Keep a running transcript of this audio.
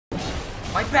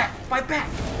Fight back! Fight back!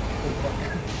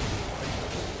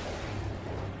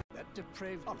 That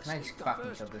depraved Can I just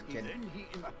fucking kill this kid?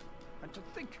 And to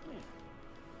think.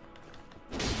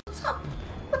 What's up?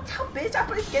 What's up, bitch? I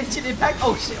played Genshin Impact.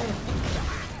 Oh shit! Oh.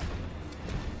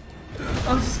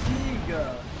 I'm just kidding.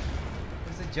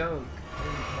 It's a joke.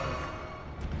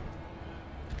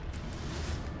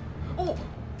 Oh.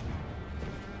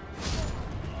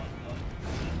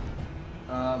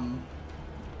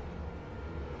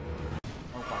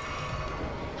 Oh fuck.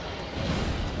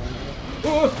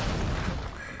 Oh.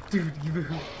 Dude, you move.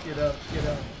 Get up. Get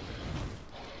up.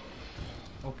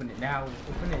 Open it now.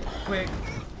 Open it quick.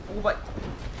 Oh my.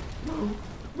 Move.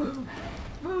 Move.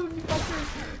 Move. You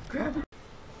fucker. Grab it.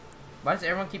 Why does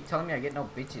everyone keep telling me I get no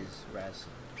bitches, Raz?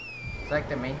 It's like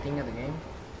the main thing of the game.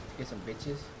 Get some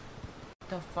bitches. What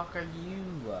the fuck are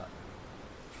you?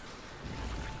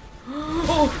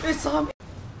 Oh, it saw me.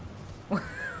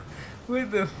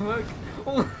 What the fuck?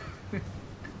 Oh.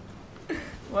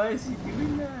 Why is he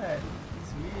doing that?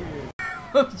 It's weird.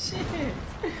 Oh shit.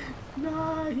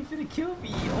 Nah, he finna kill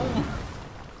me. Oh.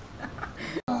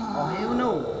 Oh hell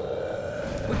no.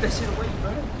 Put that shit away,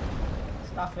 bro.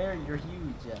 It's not fair. You're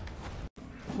huge.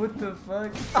 What the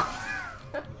fuck?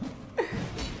 Look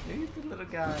at the little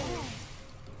guy.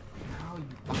 Oh,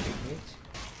 you fucking bitch.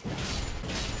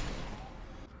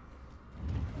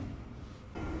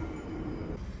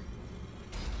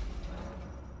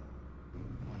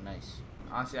 Oh, nice.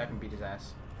 Honestly, I can beat his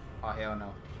ass. Oh, hell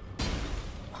no.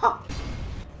 Huh.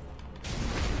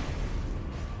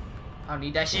 I don't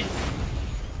need that shit.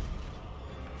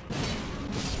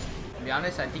 To be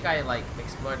honest, I think I like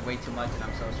explored way too much and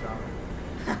I'm so strong.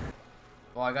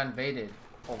 Oh, I got invaded.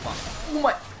 Oh fuck. Oh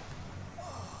my.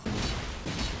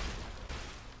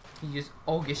 You just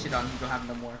get shit on. You don't have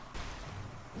no more.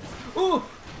 Ooh.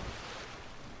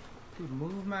 Dude,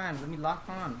 move, man. Let me lock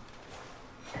on.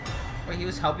 Wait, he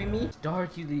was helping me?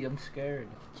 Dark, Yuli. I'm scared.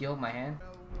 He held my hand.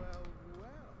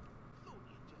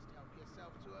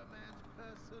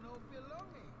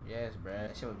 Yes, bruh.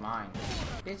 That shit was mine.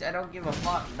 Bitch, I don't give a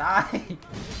fuck. Die.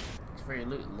 It's for your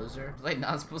loot, loser. Like,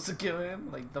 not supposed to kill him?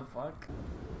 Like, the fuck?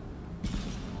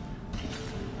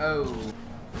 Oh.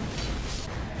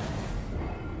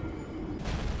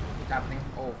 What's happening?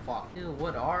 Oh, fuck. Ew,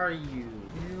 what are you?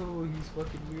 Ew, he's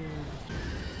fucking weird.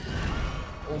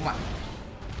 Oh my.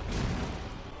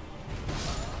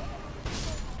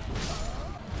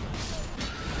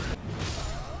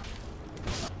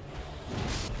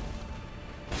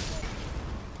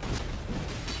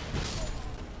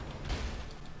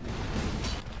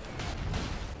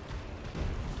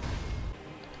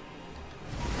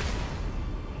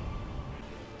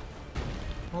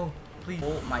 Oh, please.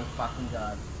 Oh my fucking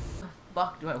god. What the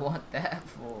fuck do I want that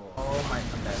for? Oh my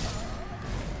god.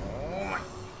 Oh my.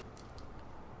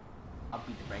 I'll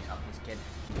beat the brakes off this kid.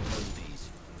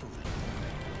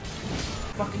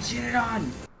 Fucking shit it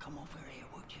on! Come over here,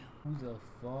 would you? Who the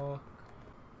fuck?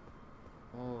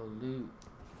 Oh, loot.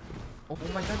 Oh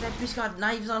my god, that bitch got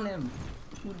knives on him!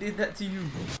 Who did that to you?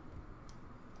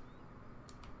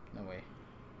 No way.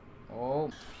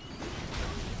 Oh.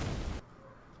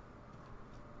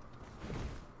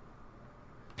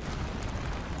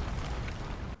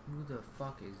 Who the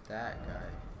fuck is that guy?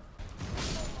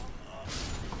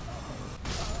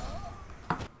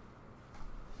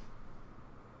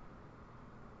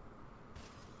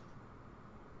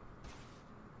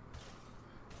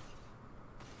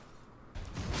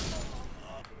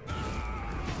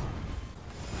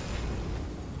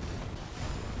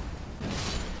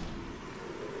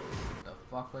 The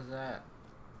fuck was that?